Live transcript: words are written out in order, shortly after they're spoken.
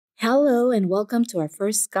Hello and welcome to our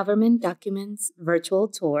first Government Documents virtual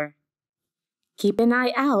tour. Keep an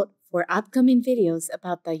eye out for upcoming videos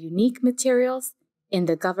about the unique materials in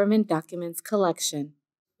the Government Documents collection.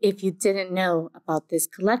 If you didn't know about this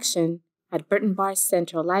collection at Burton Barr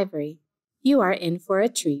Central Library, you are in for a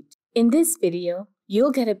treat. In this video,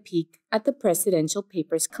 you'll get a peek at the Presidential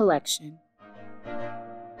Papers collection.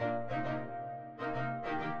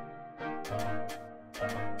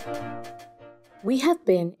 We have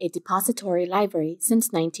been a depository library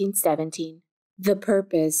since 1917. The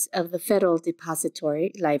purpose of the Federal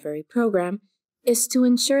Depository Library Program is to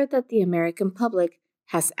ensure that the American public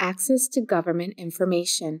has access to government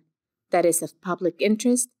information that is of public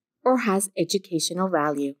interest or has educational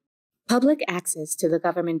value. Public access to the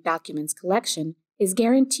Government Documents collection is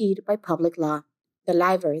guaranteed by public law. The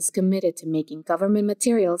library is committed to making government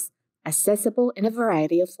materials accessible in a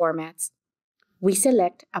variety of formats. We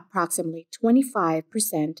select approximately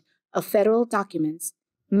 25% of federal documents,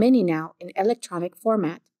 many now in electronic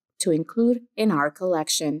format, to include in our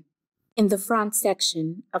collection. In the front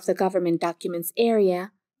section of the Government Documents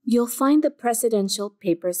area, you'll find the Presidential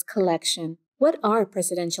Papers collection. What are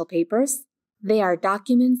presidential papers? They are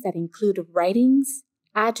documents that include writings,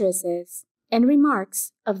 addresses, and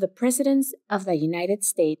remarks of the Presidents of the United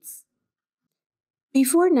States.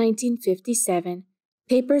 Before 1957,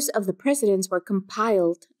 papers of the presidents were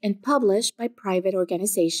compiled and published by private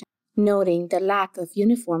organizations. Noting the lack of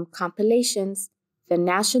uniform compilations, the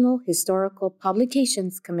National Historical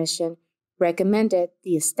Publications Commission recommended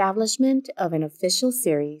the establishment of an official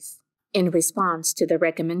series. In response to the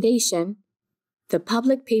recommendation, the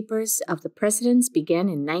public papers of the presidents began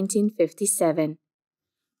in 1957.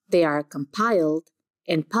 They are compiled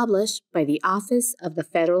and published by the Office of the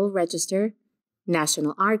Federal Register,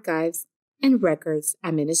 National Archives, and Records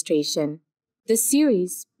Administration. The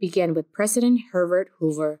series began with President Herbert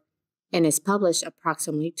Hoover and is published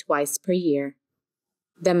approximately twice per year.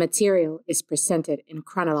 The material is presented in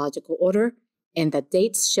chronological order, and the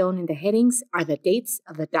dates shown in the headings are the dates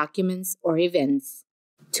of the documents or events.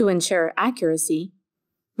 To ensure accuracy,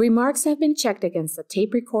 remarks have been checked against the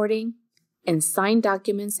tape recording, and signed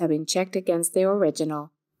documents have been checked against their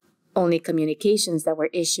original. Only communications that were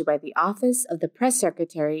issued by the Office of the Press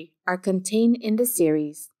Secretary are contained in the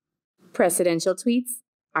series. Presidential tweets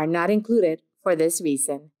are not included for this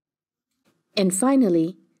reason. And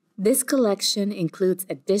finally, this collection includes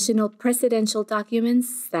additional presidential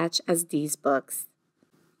documents such as these books.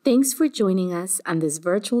 Thanks for joining us on this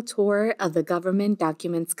virtual tour of the Government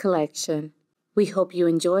Documents collection. We hope you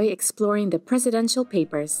enjoy exploring the presidential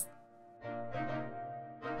papers.